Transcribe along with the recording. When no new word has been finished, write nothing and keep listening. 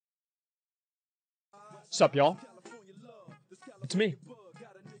Sup, y'all? It's me.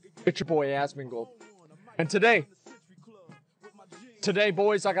 It's your boy, Asmongold. And today,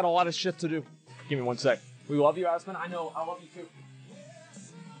 boys, I got a lot of shit to do. Give me one sec. We love you, Asmon. I know. I love you, too.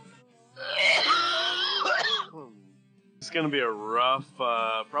 It's gonna be a rough,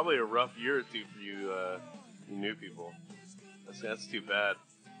 probably a rough year or two for you, you new people. That's too bad.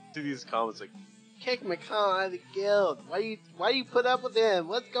 See these comments like, kick McCall out of the guild. Why you put up with him?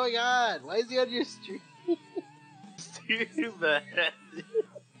 What's going on? Why is he on your stream? Too bad.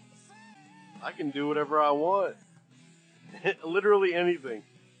 I can do whatever I want. Literally anything.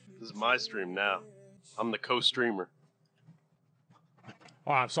 This is my stream now. I'm the co-streamer.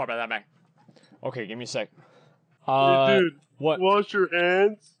 Oh, I'm sorry about that, man. Okay, give me a sec. Hey, dude, what? Wash your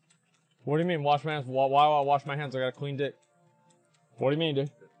hands. What do you mean, wash my hands? Why do I wash my hands? I got a clean dick. What do you mean,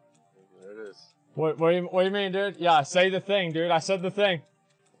 dude? There it is. What do you mean, dude? Yeah, say the thing, dude. I said the thing.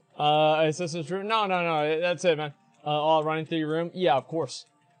 Is this true? No, that's it, man. All running through your room? Yeah, of course.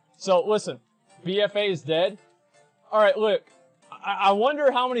 So, listen. BFA is dead. Alright, look. I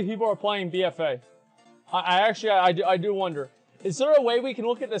wonder how many people are playing BFA. I do wonder. Is there a way we can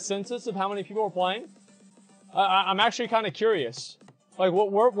look at the census of how many people are playing? I'm actually kind of curious. Like,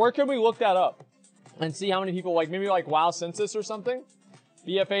 where can we look that up? And see how many people, like, maybe like WoW census or something?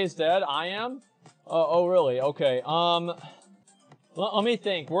 BFA is dead? I am? Oh, really? Okay. Let me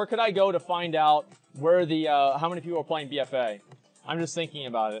think. Where could I go to find out where the, how many people are playing BFA? I'm just thinking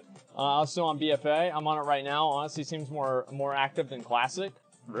about it. I'm still on BFA. I'm on it right now. Honestly, seems more active than Classic.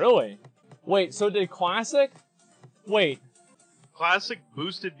 Really? Wait, so did Classic? Wait. Classic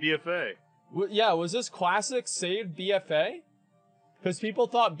boosted BFA. Yeah, was this Classic saved BFA? Because people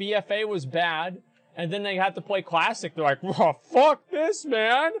thought BFA was bad, and then they had to play Classic. They're like, oh, fuck this,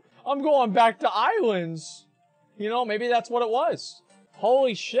 man. I'm going back to Islands. You know, maybe that's what it was.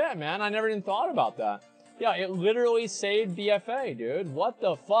 Holy shit, man. I never even thought about that. Yeah, it literally saved BFA, dude. What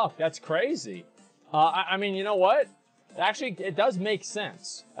the fuck? That's crazy. I mean, you know what? Actually, it does make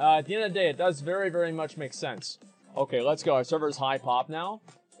sense. At the end of the day, it does very, very much make sense. Okay, let's go. Our server's high pop now.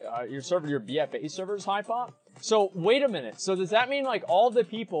 Your BFA server's high pop? So, wait a minute. So, does that mean, like, all the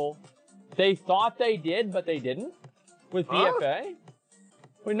people, they thought they did, but they didn't? With BFA?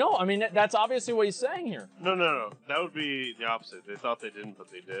 Wait, no. I mean, that's obviously what he's saying here. No. That would be the opposite. They thought they didn't, but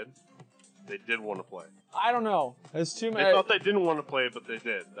they did. They did want to play. I don't know. There's too many. They thought they didn't want to play, but they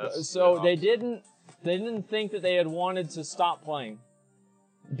did. So they didn't think that they had wanted to stop playing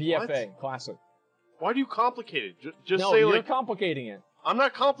BFA What? Classic. Why do you complicate it? Just No, say, you're like, complicating it. I'm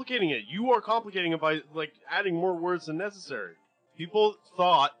not complicating it. You are complicating it by, like, adding more words than necessary. People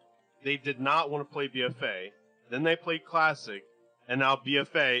thought they did not want to play BFA, then they played Classic, and now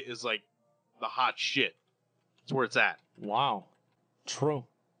BFA is, like, the hot shit. It's where it's at. Wow. True.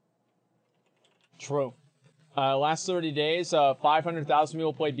 Last 30 days, 500,000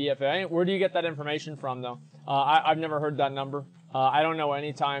 people played BFA. Where do you get that information from, though? I've never heard that number. I don't know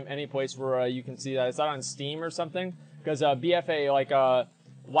any place where you can see that. Is that on Steam or something? Because BFA, like,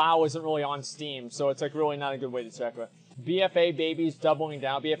 WoW isn't really on Steam, so it's, like, really not a good way to check it. BFA babies doubling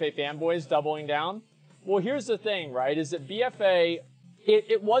down. BFA fanboys doubling down. Well, here's the thing, right, is that BFA,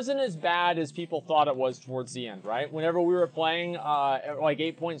 it wasn't as bad as people thought it was towards the end, right? Whenever we were playing, like,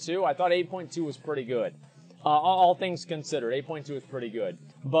 8.2, I thought 8.2 was pretty good. All things considered, 8.2 is pretty good.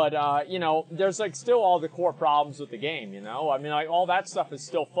 But, you know, there's, like, still all the core problems with the game, you know? I mean, like, all that stuff is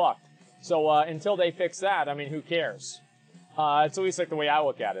still fucked. So, until they fix that, I mean, who cares? It's at least, like, the way I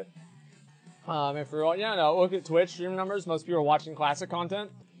look at it. If you're, yeah, no, look at Twitch stream numbers. Most people are watching Classic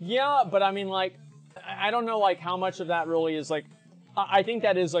content. Yeah, but, I mean, like, I don't know, like, how much of that really is, like, I think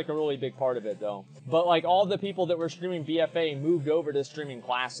that is, like, a really big part of it, though. But, like, all the people that were streaming BFA moved over to streaming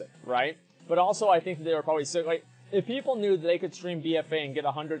Classic, right? But also, I think that they were probably sick. Like, if people knew that they could stream BFA and get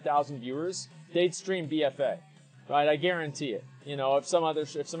 100,000 viewers, they'd stream BFA, right? I guarantee it. You know, if somebody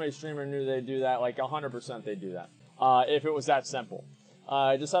streamer knew they'd do that, like 100% they'd do that. If it was that simple.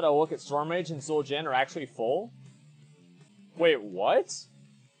 I just had a look at Stormage and Soul Gen are actually full. Wait, what?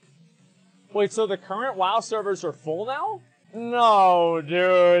 Wait, so the current WoW servers are full now? No,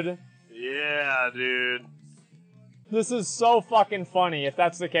 dude. Yeah, dude. This is so fucking funny if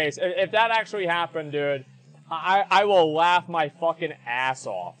that's the case. If that actually happened, dude, I will laugh my fucking ass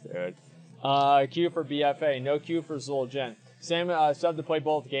off, dude. Queue for BFA, no queue for Zul'jin. Same sub to play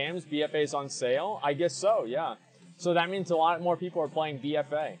both games. BFA's on sale? I guess so, yeah. So that means a lot more people are playing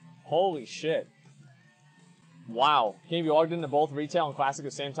BFA. Holy shit. Wow. Can you be logged into both retail and classic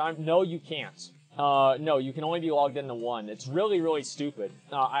at the same time? No, you can't. No, you can only be logged into one. It's really, really stupid.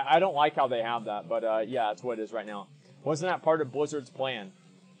 I don't like how they have that, but yeah, that's what it is right now. Wasn't that part of Blizzard's plan?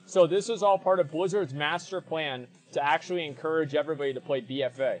 So this is all part of Blizzard's master plan to actually encourage everybody to play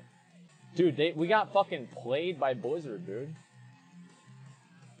BFA. Dude, we got fucking played by Blizzard, dude.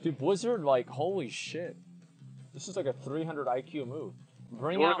 Dude, Blizzard, like, holy shit. This is like a 300 IQ move.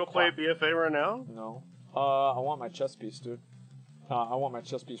 You wanna go play BFA right now? No. I want my chess piece, dude. I want my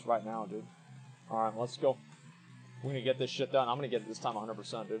chess piece right now, dude. Alright, let's go. We're gonna get this shit done. I'm gonna get it this time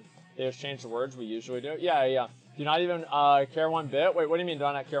 100%, dude. They just changed the words we usually do. Yeah. Do not even care one bit? Wait, what do you mean do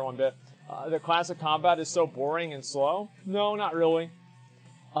I not care one bit? The classic combat is so boring and slow? No, not really.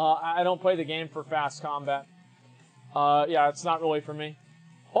 I don't play the game for fast combat. Yeah, it's not really for me.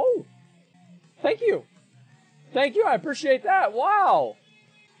 Oh! Thank you! Thank you, I appreciate that. Wow!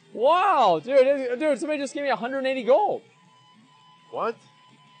 Wow, dude, somebody just gave me 180 gold. What?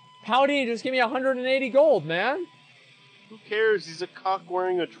 Howdy, just give me 180 gold, man. Who cares? He's a cock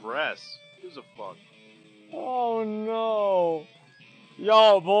wearing a dress. Who's a fuck? Oh no.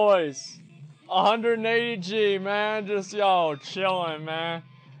 Yo, boys. 180G, man. Just, yo, chilling, man.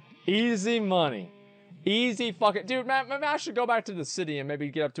 Easy money. Easy fucking... Dude, man, maybe I should go back to the city and maybe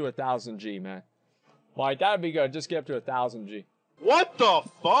get up to 1,000G, man. Like, that'd be good. Just get up to 1,000G. What the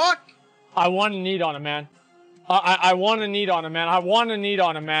fuck? I want to need on him, man. I want to need on him, man. I want to need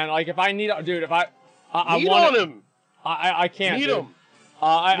on him, man. Like, if I need... Dude, if I need want on him. I can't, need dude. him.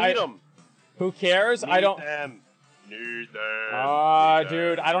 Need him. Who cares? Need I don't... them. Need them.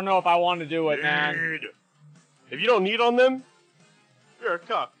 Dude, I don't know if I want to do it, man. If you don't need on them, you're a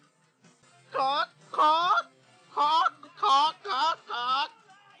cock. Cock, cock, cock, cock, cock, cock,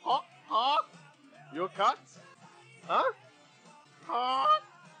 cock, cock. You a cock? Huh? Cock.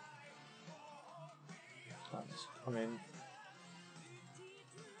 I mean...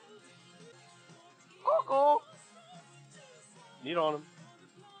 Coco. Need on him.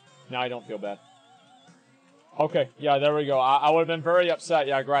 Now I don't feel bad. Okay, yeah, there we go. I would have been very upset.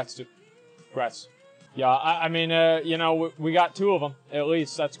 Yeah, grats, dude. Grats. Yeah, I mean, you know, we got 2 of them, at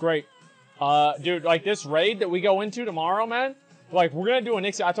least. That's great. Dude, like, this raid that we go into tomorrow, man, like, we're gonna do an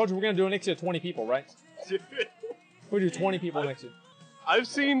Ixia. I told you we're gonna do an Ixia of 20 people, right? Dude. We do 20 people next year. I've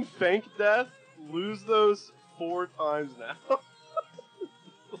seen Fank Death lose those 4 times now.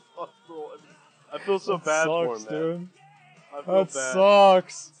 I feel so bad for him, man. Dude. I feel bad.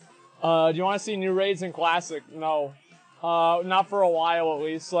 Sucks. Do you want to see new raids in Classic? No. Not for a while, at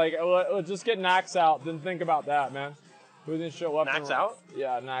least. Like, let's just get Nax out, then think about that, man. Who didn't show up? Nax out?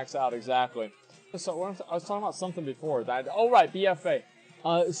 Yeah, Nax out, exactly. So, I was talking about something before. Oh, right, BFA.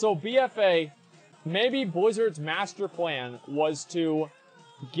 So, BFA, maybe Blizzard's master plan was to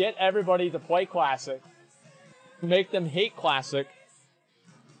get everybody to play Classic, make them hate Classic,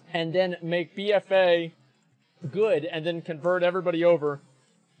 and then make BFA good, and then convert everybody over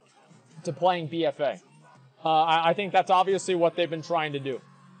to playing BFA. I think that's obviously what they've been trying to do.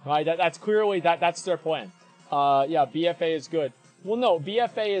 Right? That's clearly that's their plan. Yeah, BFA is good. Well, no,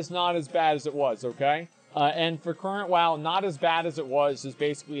 BFA is not as bad as it was, okay? And for current WoW, not as bad as it was is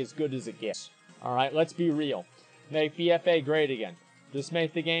basically as good as it gets. All right, let's be real. Make BFA great again. Just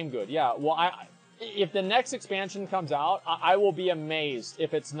make the game good. Yeah, well, if the next expansion comes out, I will be amazed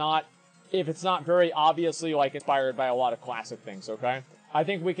if it's not very obviously like inspired by a lot of Classic things. Okay, I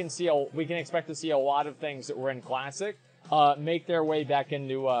think we can expect to see a lot of things that were in Classic make their way back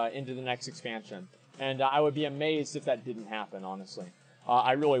into the next expansion, and I would be amazed if that didn't happen. Honestly,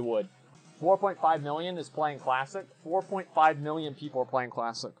 I really would. 4.5 million is playing Classic. 4.5 million people are playing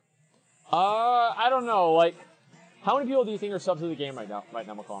Classic. I don't know. Like, how many people do you think are subbed to the game right now,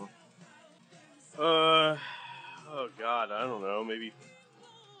 McConnell? Oh God, I don't know. Maybe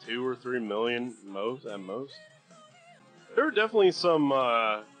 2 or 3 million at most. There are definitely some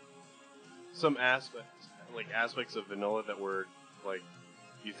aspects of vanilla that were like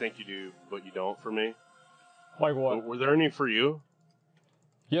you think you do, but you don't. For me, like what? Were there any for you?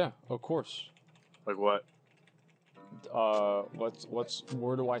 Yeah, of course. Like what?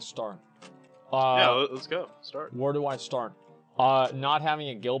 Where do I start? Yeah, let's go. Start. Where do I start? Not having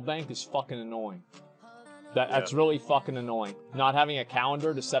a guild bank is fucking annoying. That's really fucking annoying. Not having a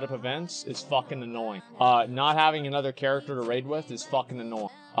calendar to set up events is fucking annoying. Not having another character to raid with is fucking annoying.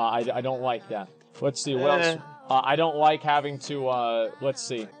 I don't like that. Let's see, what else? I don't like having to, let's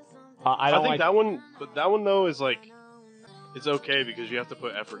see. I think that one, but that one though is like, it's okay because you have to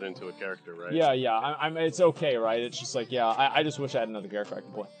put effort into a character, right? Yeah, it's okay, right? It's just like, yeah, I just wish I had another character I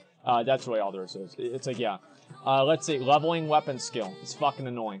could play. That's really all there is. It's like, yeah. Let's see, leveling weapon skill. It's fucking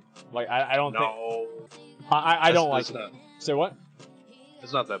annoying. Like, I don't think... I don't like it. Say what?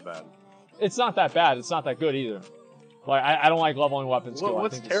 It's not that bad. It's not that bad. It's not that good either. Like, I don't like leveling weapon skill.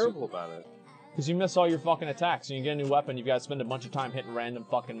 What's terrible about it? Because you miss all your fucking attacks, and you get a new weapon, you've got to spend a bunch of time hitting random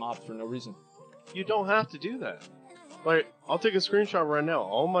fucking mobs for no reason. You don't have to do that. Like, I'll take a screenshot right now.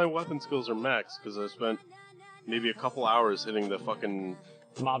 All my weapon skills are max because I spent maybe a couple hours hitting the fucking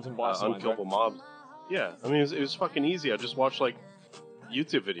mobs and boss unkillable mobs. Yeah, I mean, it was fucking easy. I just watched, like,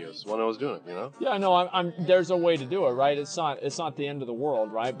 YouTube videos when I was doing it, you know? Yeah, no, there's a way to do it, right? It's not the end of the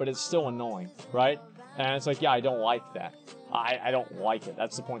world, right? But it's still annoying, right? And it's like, yeah, I don't like that. I don't like it.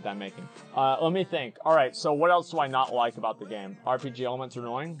 That's the point I'm making. Let me think. All right, so what else do I not like about the game? RPG elements are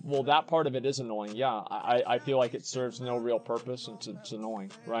annoying? Well, that part of it is annoying, yeah. I feel like it serves no real purpose, and it's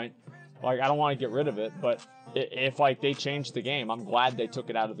annoying, right? Like, I don't want to get rid of it, but if, like, they changed the game, I'm glad they took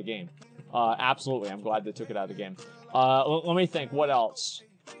it out of the game. Absolutely, I'm glad they took it out of the game. Let me think. What else?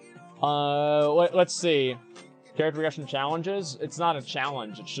 Let's see. Character progression challenges? It's not a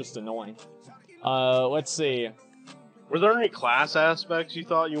challenge, it's just annoying. Let's see. Were there any class aspects you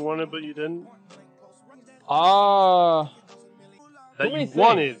thought you wanted but you didn't? That you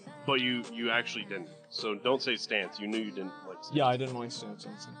wanted, but you actually didn't. So don't say stance. You knew you didn't like stance. Yeah, I didn't like stance.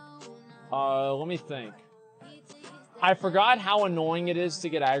 Let me think. I forgot how annoying it is to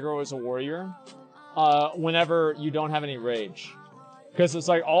get aggro as a warrior whenever you don't have any rage. Because it's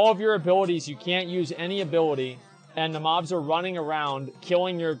like all of your abilities, you can't use any ability, and the mobs are running around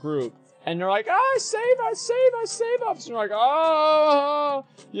killing your group. And they're like, I save us. And you're like, oh,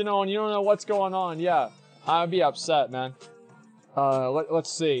 you know, and you don't know what's going on. Yeah, I'd be upset, man.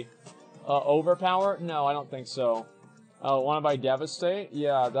 Let's see. Overpower? No, I don't think so. Want to buy Devastate?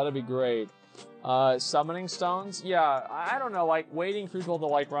 Yeah, that'd be great. Summoning stones? Yeah, I don't know, like, waiting for people to,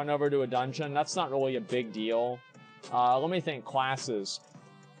 like, run over to a dungeon, that's not really a big deal. Let me think, classes.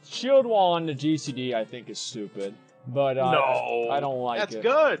 Shield wall on the GCD, I think, is stupid. But, no, I don't like it. That's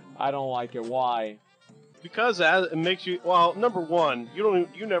good. I don't like it. Why? Because it makes you, well, number one,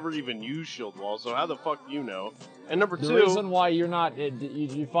 you never even use shield wall, so how the fuck do you know? And number two... The reason why you're not,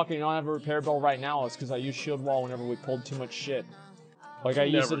 you fucking don't have a repair bill right now is because I use shield wall whenever we pulled too much shit. Like, I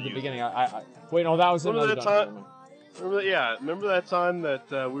used it at the beginning. Wait, no, that was another dungeon. Remember that time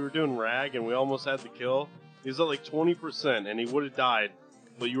that we were doing Rag and we almost had the kill? He was at like 20% and he would have died,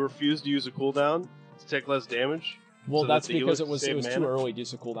 but you refused to use a cooldown to take less damage? Well, so that's because it was too early to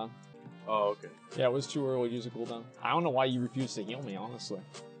use a cooldown. Oh, okay. Yeah, it was too early to use a cooldown. I don't know why you refused to heal me, honestly.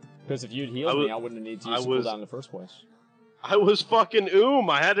 Because if you'd healed me, I wouldn't have needed to use a cooldown in the first place. I was fucking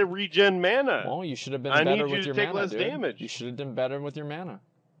I had to regen mana. Well, you should have been better with your mana, take less dude. Damage. You should have done better with your mana.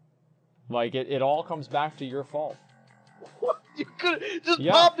 Like, it all comes back to your fault. What? You could just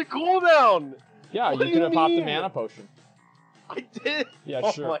pop the cooldown! Yeah, you could have popped the mana potion. I did? Yeah,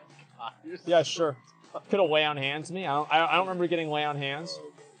 sure. Oh my god. Yeah, sure. Could have lay on hands me. I don't remember getting lay on hands.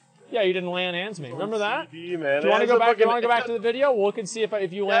 Yeah, you didn't lay on hands me. Remember that? CD, man. Do you want to go back? You want to go back to the video? We'll look and see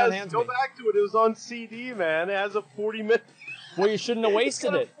if you lay on hands me. Go back to it. It was on CD, man. It has a 40-minute. Well, you shouldn't have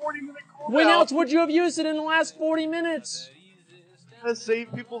wasted it. 40-minute cooldown. When else would you have used it in the last 40 minutes? To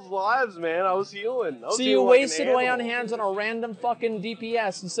save people's lives, man. I was healing. So you wasted lay on hands on a random fucking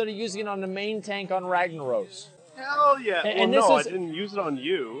DPS instead of using it on the main tank on Ragnaros. Hell yeah. And well, no, I didn't use it on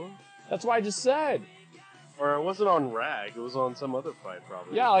you. That's what I just said. Or it wasn't on Rag. It was on some other fight,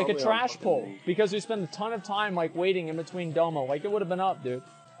 probably. Yeah, like a trash pull. Because we spent a ton of time, like, waiting in between Domo. Like, it would have been up, dude.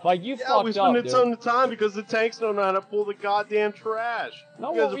 Like, you fucked up, dude. Yeah, we spent a ton of time because the tanks don't know how to pull the goddamn trash.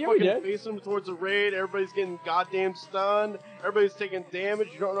 No, you guys well, are fucking facing them towards a raid. Everybody's getting goddamn stunned. Everybody's taking damage.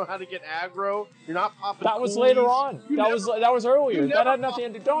 You don't know how to get aggro. You're not popping. That was later on. That was earlier. That had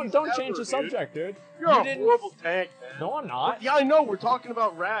nothing to do. Don't change the subject, dude. You're a horrible tank, man. No, I'm not. Yeah, I know. We're talking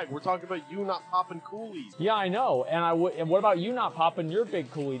about Rag. We're talking about you not popping coolies. Yeah, I know. And what about you not popping your big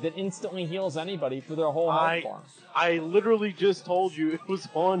coolie that instantly heals anybody for their whole health bar? I literally just told you it was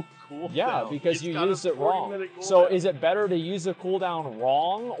on cooldown. Yeah, because you used it wrong. So is it better to use a cooldown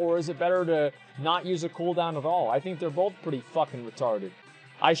wrong, or is it better to not use a cooldown at all? I think they're both pretty fucking retarded.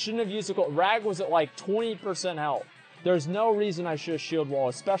 I shouldn't have used a cooldown. Rag was at like 20% health. There's no reason I should have shield wall,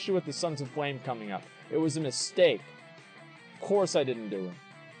 especially with the Sons of Flame coming up. It was a mistake. Of course I didn't do it.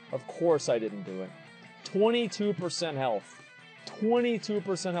 Of course I didn't do it. 22% health.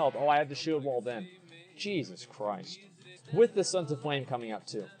 22% health. Oh, I had to shield wall then. Jesus Christ. With the Sons of Flame coming up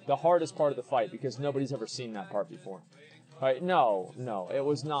too. The hardest part of the fight, because nobody's ever seen that part before. Alright, no, it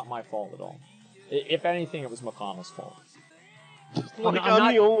was not my fault at all. If anything, it was Makama's fault. I'm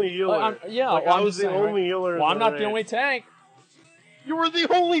the only healer. I was the only healer. Well, I'm not the only tank. You were the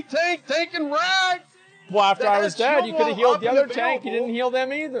only tank taking Rag! Well, after I was dead, you could have healed the other tank. You didn't heal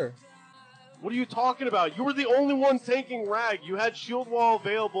them either. What are you talking about? You were the only one tanking Rag. You had shield wall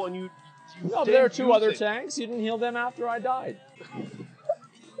available, and you no, but there are two other tanks. You didn't heal them after I died.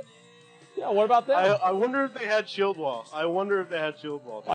 Yeah, what about them? I wonder if they had shield wall.